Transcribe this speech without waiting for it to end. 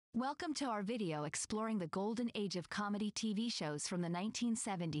Welcome to our video exploring the golden age of comedy TV shows from the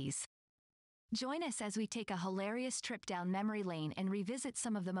 1970s. Join us as we take a hilarious trip down memory lane and revisit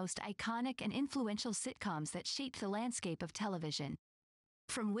some of the most iconic and influential sitcoms that shaped the landscape of television.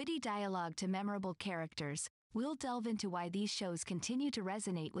 From witty dialogue to memorable characters, we'll delve into why these shows continue to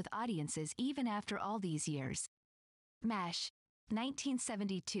resonate with audiences even after all these years. MASH,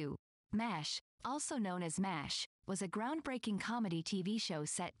 1972. MASH, also known as MASH, was a groundbreaking comedy TV show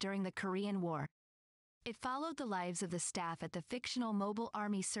set during the Korean War. It followed the lives of the staff at the fictional Mobile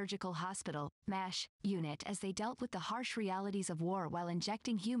Army Surgical Hospital, MASH, unit as they dealt with the harsh realities of war while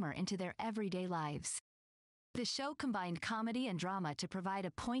injecting humor into their everyday lives. The show combined comedy and drama to provide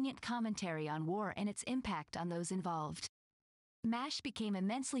a poignant commentary on war and its impact on those involved. MASH became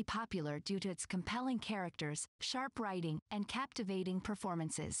immensely popular due to its compelling characters, sharp writing, and captivating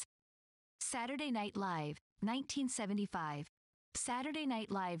performances. Saturday Night Live, 1975. Saturday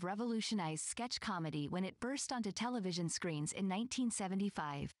Night Live revolutionized sketch comedy when it burst onto television screens in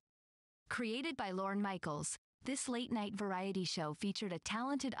 1975. Created by Lorne Michaels, this late-night variety show featured a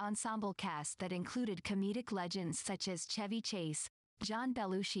talented ensemble cast that included comedic legends such as Chevy Chase, John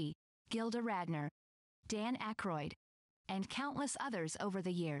Belushi, Gilda Radner, Dan Aykroyd, and countless others over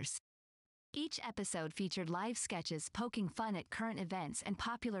the years. Each episode featured live sketches poking fun at current events and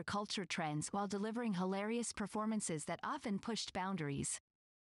popular culture trends while delivering hilarious performances that often pushed boundaries.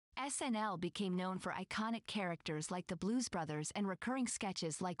 SNL became known for iconic characters like the Blues Brothers and recurring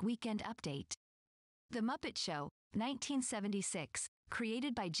sketches like Weekend Update. The Muppet Show, 1976.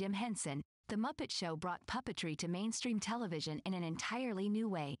 Created by Jim Henson, The Muppet Show brought puppetry to mainstream television in an entirely new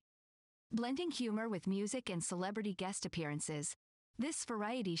way. Blending humor with music and celebrity guest appearances, this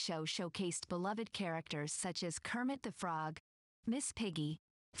variety show showcased beloved characters such as Kermit the Frog, Miss Piggy,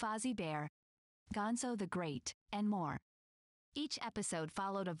 Fozzie Bear, Gonzo the Great, and more. Each episode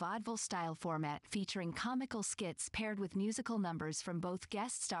followed a vaudeville-style format featuring comical skits paired with musical numbers from both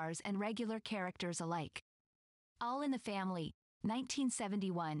guest stars and regular characters alike. All in the Family,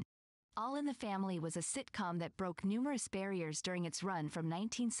 1971. All in the Family was a sitcom that broke numerous barriers during its run from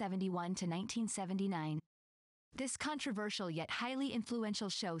 1971 to 1979. This controversial yet highly influential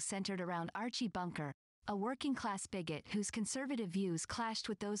show centered around Archie Bunker, a working-class bigot whose conservative views clashed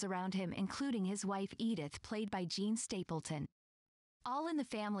with those around him, including his wife Edith, played by Jean Stapleton. All in the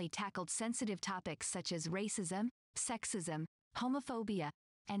Family tackled sensitive topics such as racism, sexism, homophobia,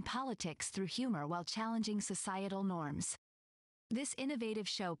 and politics through humor while challenging societal norms. This innovative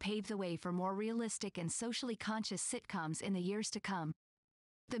show paved the way for more realistic and socially conscious sitcoms in the years to come.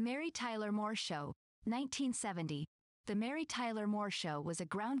 The Mary Tyler Moore Show, 1970. The Mary Tyler Moore Show was a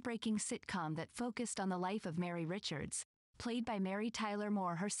groundbreaking sitcom that focused on the life of Mary Richards, played by Mary Tyler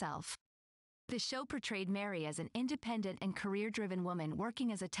Moore herself. The show portrayed Mary as an independent and career-driven woman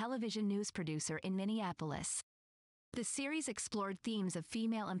working as a television news producer in Minneapolis. The series explored themes of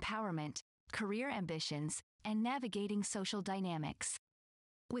female empowerment, career ambitions, and navigating social dynamics.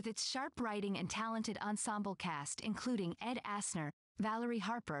 With its sharp writing and talented ensemble cast including Ed Asner, Valerie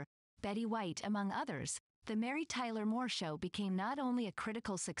Harper, Betty White, among others, The Mary Tyler Moore Show became not only a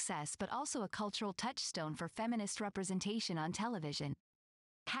critical success but also a cultural touchstone for feminist representation on television.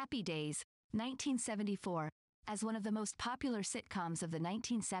 Happy Days, 1974. As one of the most popular sitcoms of the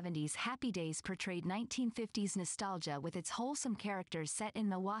 1970s, Happy Days portrayed 1950s nostalgia with its wholesome characters set in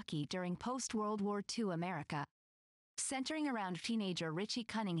Milwaukee during post-World War II America. Centering around teenager Richie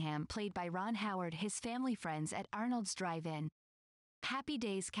Cunningham, played by Ron Howard, his family friends at Arnold's Drive-In. Happy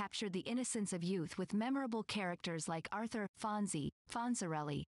Days captured the innocence of youth with memorable characters like Arthur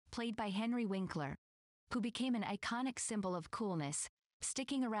Fonzarelli, played by Henry Winkler, who became an iconic symbol of coolness,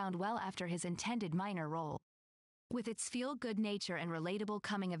 sticking around well after his intended minor role. With its feel-good nature and relatable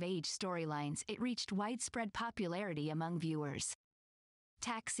coming-of-age storylines, it reached widespread popularity among viewers.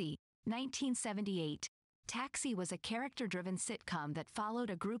 Taxi, 1978. Taxi was a character-driven sitcom that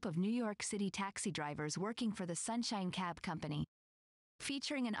followed a group of New York City taxi drivers working for the Sunshine Cab Company.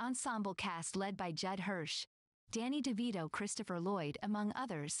 Featuring an ensemble cast led by Judd Hirsch, Danny DeVito, Christopher Lloyd, among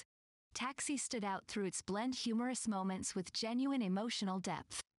others, Taxi stood out through its blend humorous moments with genuine emotional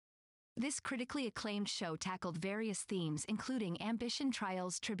depth. This critically acclaimed show tackled various themes including ambition,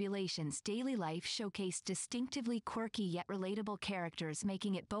 trials, tribulations, daily life, showcased distinctively quirky yet relatable characters,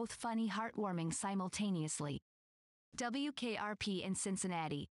 making it both funny, heartwarming simultaneously. WKRP in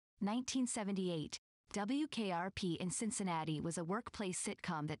Cincinnati, 1978. WKRP in Cincinnati was a workplace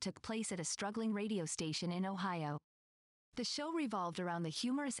sitcom that took place at a struggling radio station in Ohio. The show revolved around the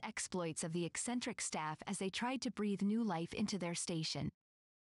humorous exploits of the eccentric staff as they tried to breathe new life into their station.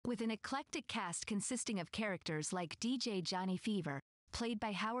 With an eclectic cast consisting of characters like DJ Johnny Fever, played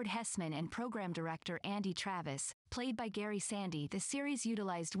by Howard Hessman, and program director Andy Travis, played by Gary Sandy. The series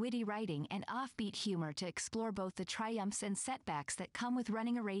utilized witty writing and offbeat humor to explore both the triumphs and setbacks that come with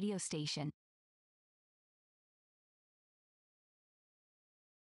running a radio station.